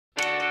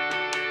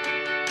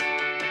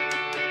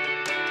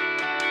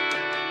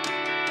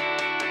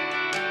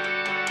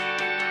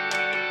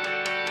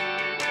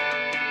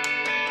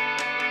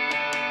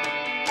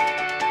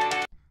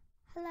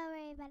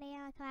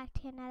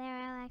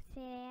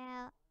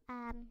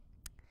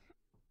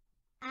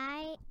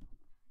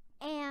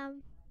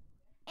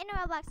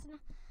Roblox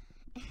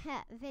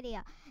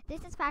video.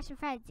 This is Fashion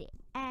Frenzy,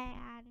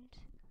 and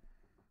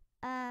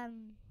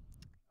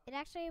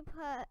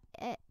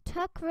it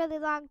took really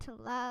long to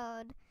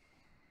load.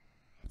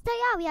 So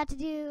yeah, we had to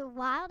do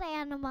wild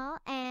animal,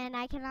 and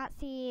I cannot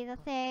see the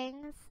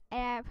things,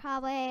 and I'm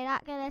probably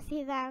not gonna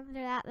see them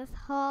throughout this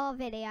whole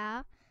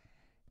video.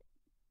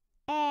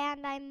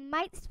 And I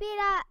might speed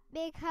up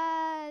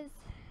because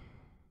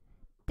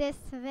this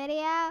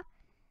video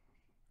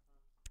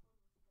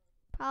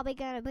probably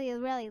gonna be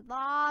really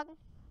long.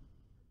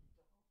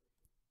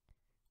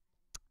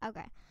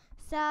 Okay,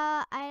 so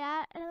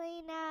I don't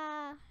really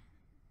know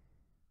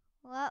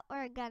what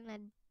we're gonna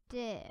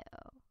do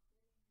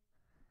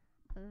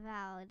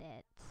about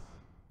it,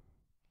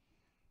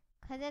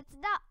 cause it's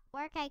not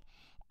working,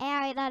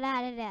 and we don't know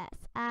how to do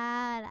this.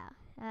 No.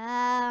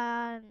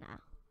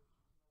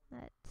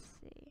 Let's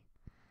see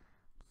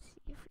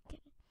if we can.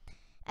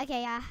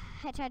 Okay, yeah,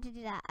 I tried to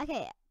do that.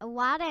 Okay, a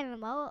wild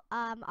animal.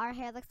 Our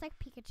hair looks like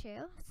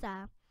Pikachu,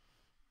 so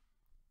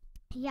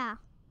yeah,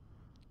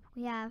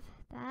 we have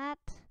that.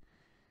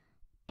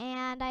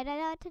 And I don't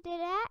know what to do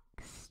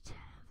next,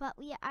 but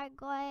we are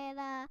going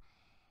to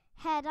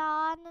head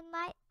on and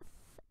let's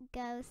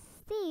go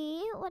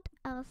see what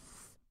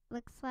else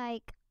looks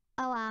like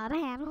a wild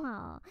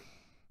animal.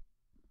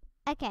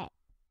 Okay,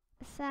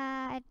 so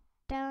I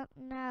don't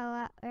know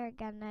what we're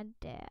gonna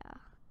do,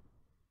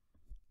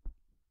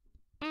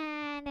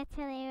 and it's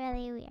really,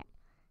 really weird.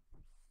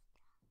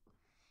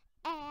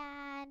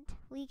 And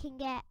we can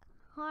get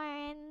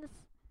horns,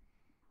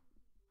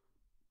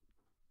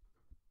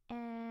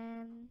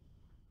 and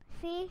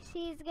see,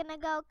 she's gonna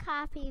go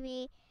copy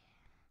me.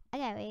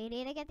 Okay, we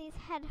need to get these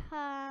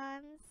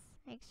headphones.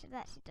 Make sure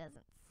that she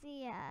doesn't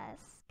see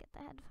us. Get the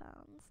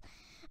headphones.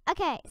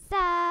 Okay,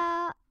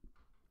 so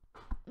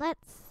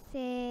let's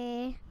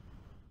see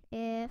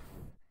if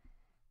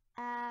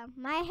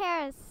my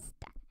hair is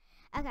stuck.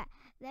 Okay,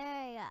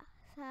 there we go.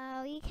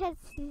 So we can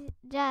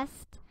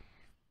just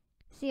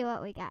see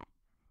what we got.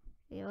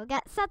 We will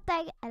get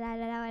something, and I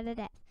don't know what it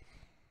is.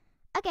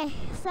 Okay,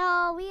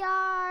 so we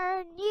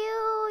are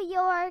New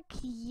York,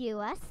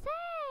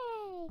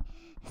 USA.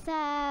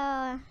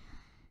 So,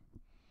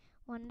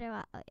 wonder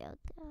what we'll get.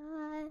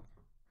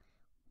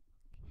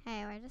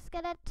 Hey, we're just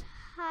gonna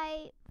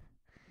type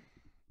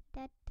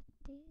that.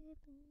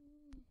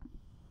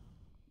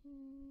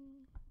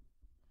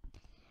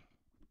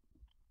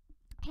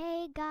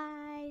 Hey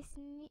guys,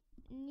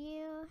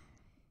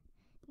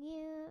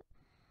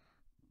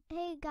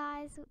 hey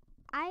guys,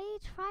 I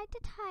tried to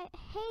type,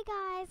 hey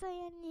guys, I'm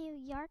in New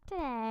York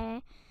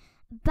today,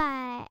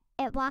 but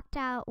it blocked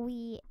out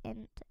we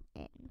and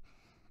in.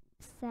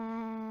 So,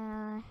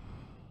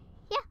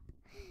 yeah.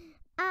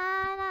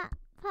 I'm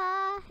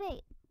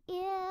perfect in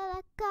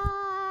a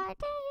garden.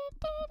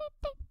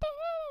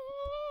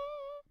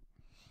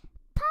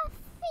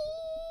 Puffy,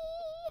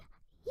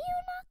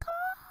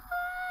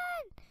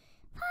 unicorn.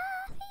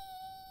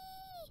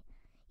 Puffy,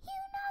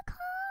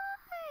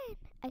 unicorn.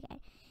 Okay.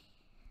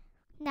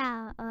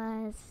 Now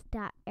was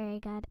not very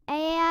good.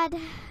 And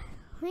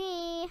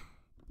we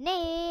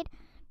need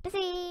to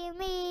see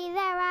me.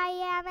 There I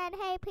am. And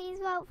hey, please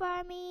vote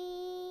for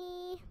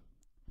me.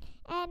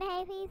 And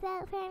hey, please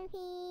vote for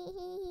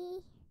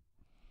me.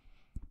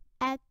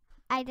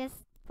 I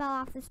just fell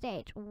off the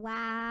stage.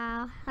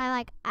 Wow.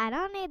 I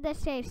don't need the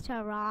stage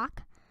to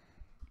rock.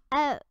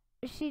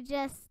 She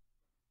just,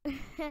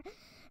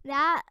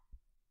 that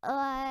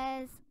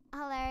was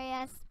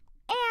hilarious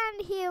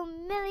and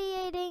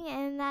humiliating,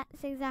 and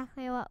that's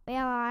exactly what we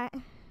want,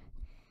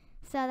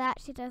 so that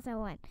she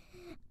doesn't win.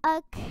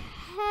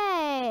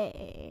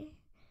 Okay,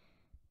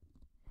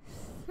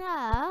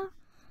 so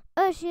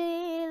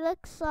she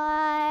looks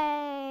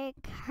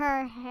like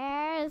her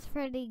hair is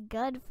pretty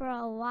good for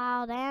a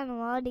wild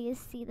animal. Do you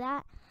see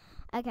that?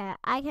 Okay,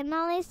 I can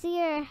only see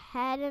her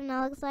head, and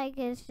it looks like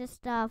it's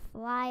just a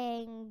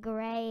flying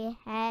gray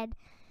head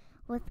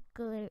with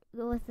green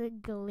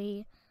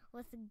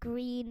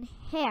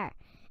hair.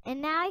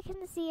 And now I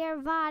can see her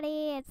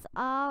body. It's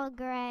all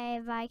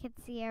gray, but I can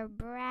see her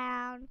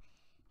brown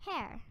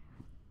hair.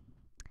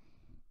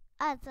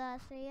 It's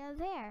actually a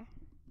bear.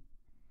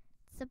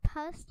 It's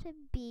supposed to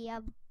be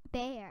a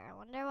bear. I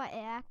wonder what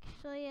it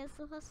actually is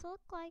supposed to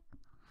look like.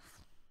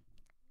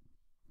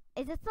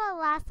 Is this the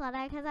last one?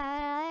 Because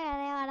I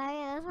really want to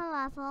get this the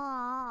last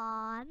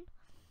one.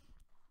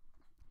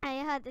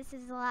 I hope this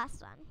is the last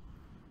one.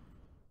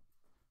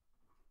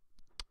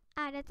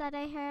 I thought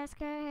I heard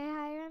scary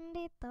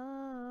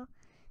hirandito.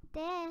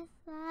 This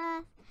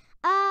last.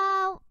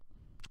 Oh,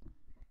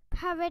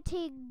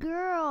 poverty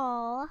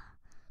girl.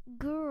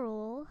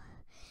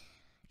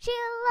 She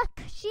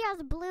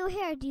has blue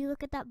hair. Do you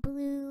look at that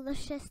blue,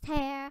 luscious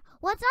hair?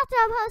 What's not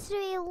supposed to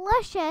be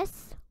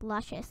luscious?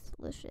 Luscious.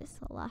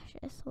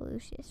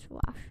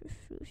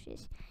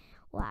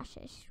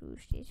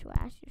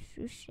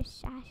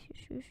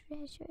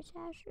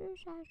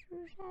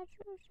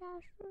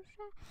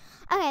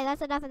 Okay,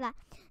 that's enough of that.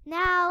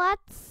 Now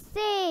let's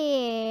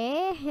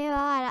see.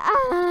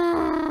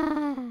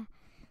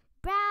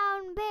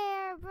 Brown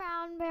bear.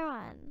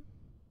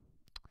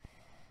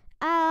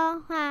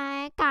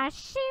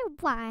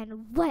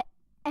 fine,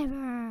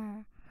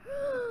 whatever.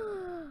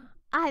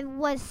 I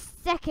was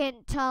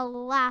second to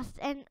last,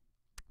 and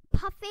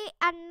Puffy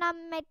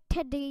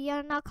Animated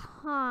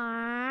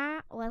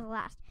Unicorn was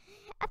last.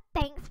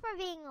 Thanks for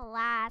being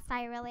last.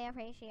 I really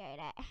appreciate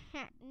it.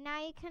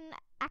 Now you can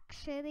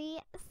actually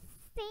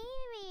see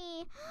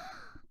me.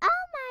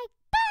 Oh my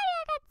god,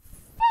 you can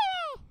see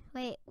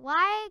me! Wait,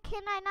 why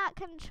can I not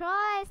control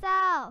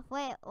myself?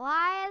 Wait,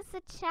 why is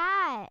the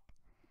chat?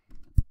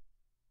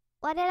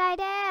 What did I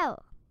do?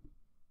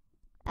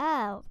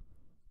 Oh.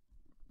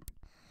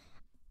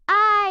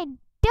 I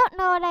don't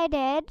know what I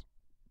did.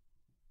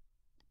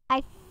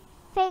 I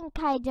think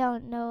I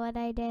don't know what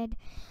I did.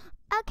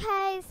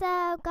 Okay,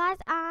 so guys,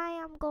 I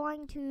am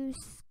going to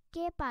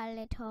skip a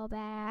little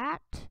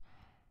bit.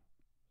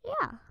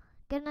 Yeah,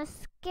 gonna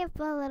skip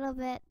a little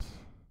bit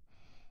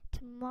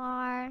to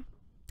more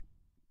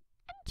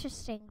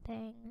interesting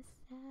things.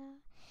 So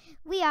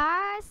we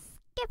are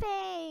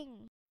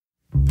skipping.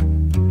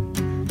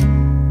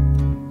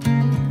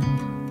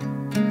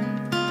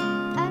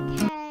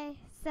 Okay,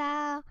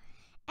 so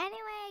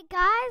anyway,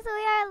 guys,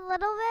 we are a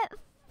little bit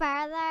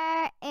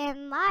further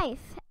in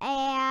life,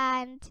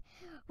 and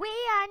we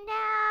are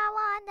now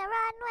on the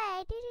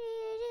runway.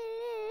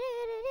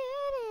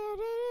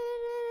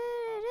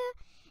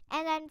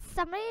 And then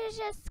somebody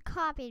just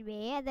copied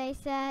me, and they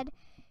said,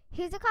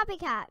 "Who's a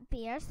copycat?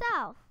 Be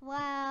yourself."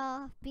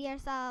 Well, be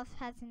yourself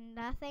has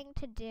nothing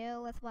to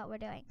do with what we're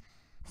doing.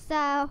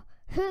 So,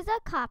 who's a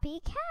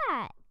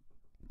copycat?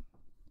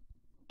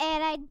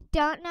 And I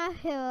don't know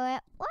who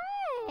it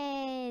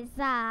was.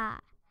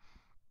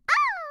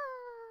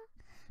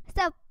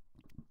 So,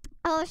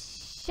 I'll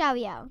show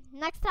you.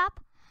 Next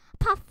up,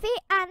 Puffy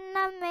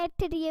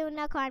Animated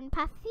Unicorn.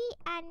 Puffy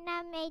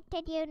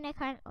Animated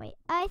Unicorn. Wait,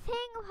 I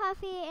think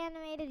Puffy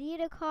Animated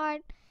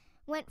Unicorn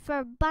went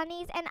for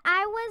bunnies, and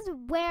I was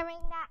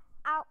wearing that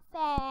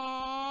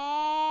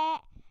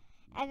outfit.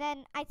 And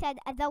then I said,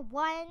 the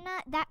one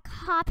that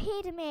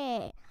copied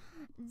me.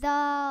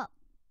 The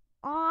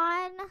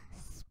on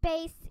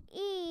space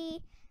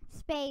E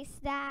space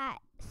that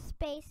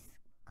space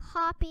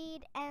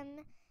copied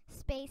and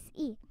space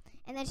E.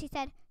 And then she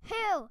said,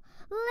 "Who?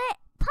 Lit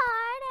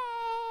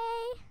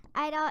Party."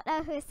 I don't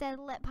know who said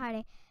lit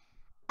party.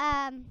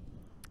 I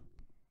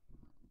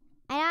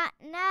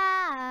don't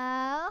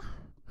know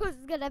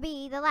who's gonna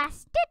be the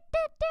last.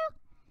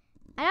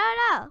 I don't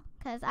know,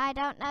 because I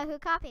don't know who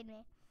copied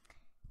me.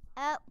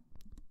 Oh,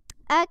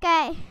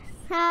 okay.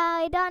 So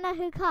I don't know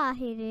who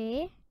copied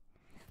me.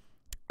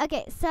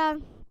 Okay,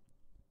 so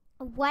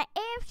what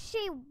if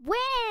she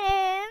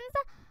wins?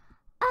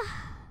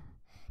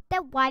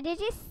 Then why did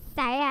you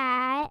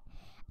say it?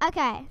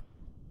 Okay.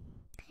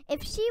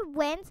 If she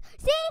wins,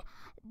 see,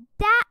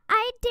 that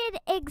I did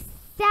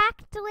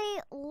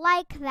exactly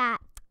like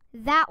that.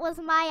 That was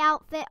my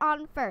outfit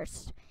on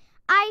first.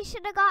 I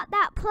should have got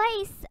that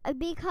place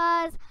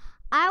because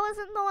I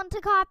wasn't the one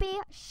to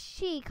copy.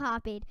 She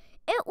copied.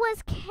 It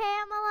was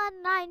Camilla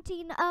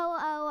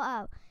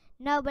 19000.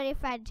 Nobody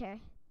friended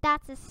her.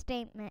 That's a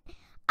statement.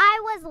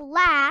 I was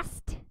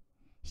last.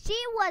 She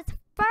was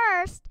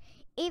first,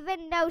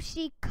 even though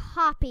she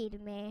copied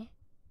me.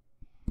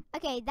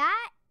 Okay,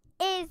 that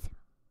is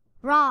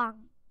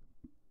wrong.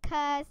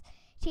 Because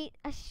she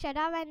should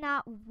have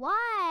not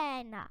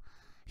won.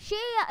 She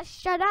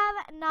should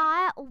have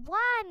not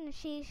won.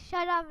 She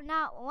should have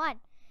not won.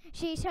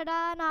 She should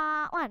have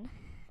not won.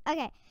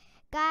 Okay,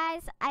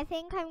 guys, I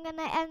think I'm going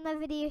to end the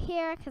video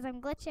here because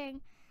I'm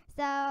glitching.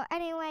 So,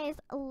 anyways,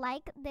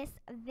 like this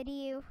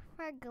video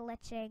for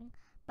glitching.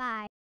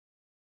 Bye.